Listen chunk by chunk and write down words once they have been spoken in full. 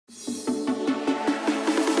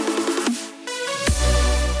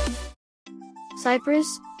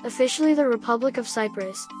Cyprus, officially the Republic of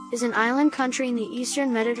Cyprus, is an island country in the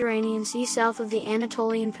eastern Mediterranean Sea south of the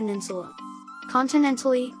Anatolian Peninsula.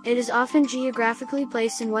 Continentally, it is often geographically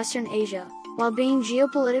placed in Western Asia, while being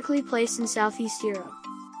geopolitically placed in Southeast Europe.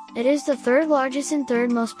 It is the third largest and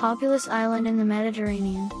third most populous island in the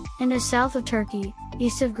Mediterranean, and is south of Turkey,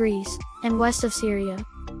 east of Greece, and west of Syria.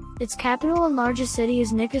 Its capital and largest city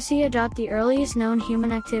is Nicosia. The earliest known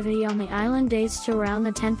human activity on the island dates to around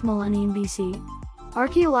the 10th millennium BC.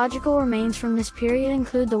 Archaeological remains from this period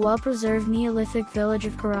include the well-preserved Neolithic village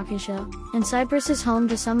of Karakisha, and Cyprus is home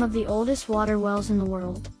to some of the oldest water wells in the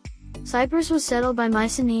world. Cyprus was settled by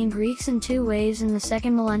Mycenaean Greeks in two waves in the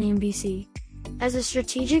 2nd millennium BC. As a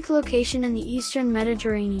strategic location in the eastern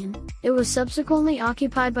Mediterranean, it was subsequently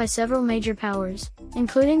occupied by several major powers,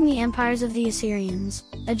 including the empires of the Assyrians,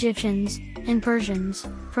 Egyptians, and Persians,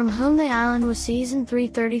 from whom the island was seized in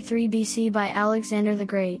 333 BC by Alexander the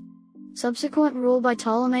Great. Subsequent rule by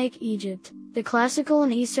Ptolemaic Egypt, the Classical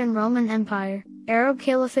and Eastern Roman Empire, Arab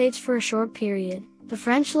caliphates for a short period, the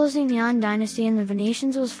French Lusignan dynasty and the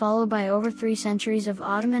Venetians was followed by over 3 centuries of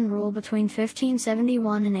Ottoman rule between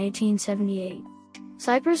 1571 and 1878.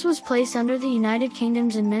 Cyprus was placed under the United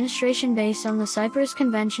Kingdom's administration based on the Cyprus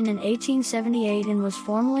Convention in 1878 and was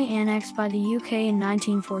formally annexed by the UK in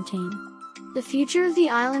 1914. The future of the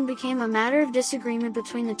island became a matter of disagreement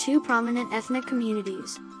between the two prominent ethnic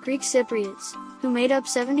communities, Greek Cypriots, who made up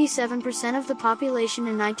 77% of the population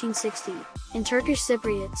in 1960, and Turkish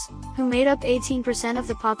Cypriots, who made up 18% of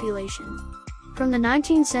the population. From the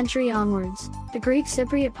 19th century onwards, the Greek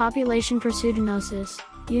Cypriot population pursued enosis,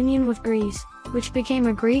 union with Greece, which became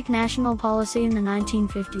a Greek national policy in the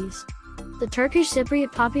 1950s. The Turkish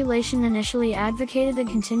Cypriot population initially advocated the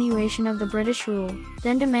continuation of the British rule,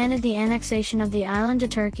 then demanded the annexation of the island to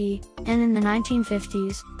Turkey, and in the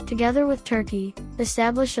 1950s, together with Turkey,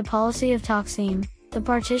 established a policy of Taksim, the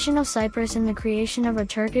partition of Cyprus and the creation of a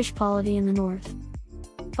Turkish polity in the north.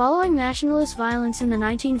 Following nationalist violence in the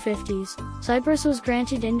 1950s, Cyprus was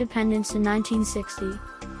granted independence in 1960.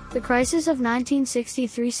 The crisis of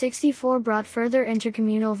 1963-64 brought further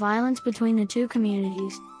intercommunal violence between the two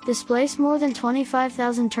communities, displaced more than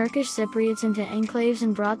 25,000 Turkish Cypriots into enclaves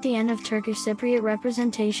and brought the end of Turkish Cypriot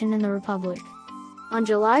representation in the Republic. On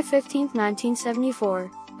July 15,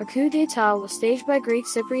 1974, a coup d'état was staged by Greek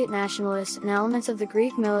Cypriot nationalists and elements of the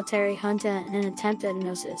Greek military junta in an attempt at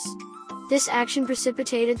enosis. This action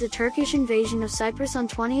precipitated the Turkish invasion of Cyprus on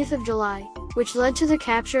 20th of July, which led to the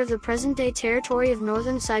capture of the present-day territory of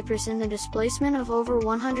northern Cyprus and the displacement of over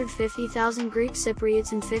 150,000 Greek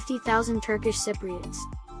Cypriots and 50,000 Turkish Cypriots.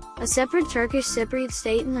 A separate Turkish Cypriot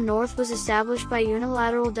state in the north was established by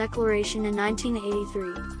unilateral declaration in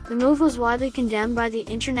 1983. The move was widely condemned by the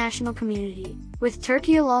international community, with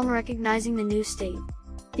Turkey alone recognizing the new state.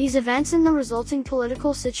 These events and the resulting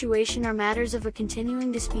political situation are matters of a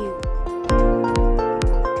continuing dispute.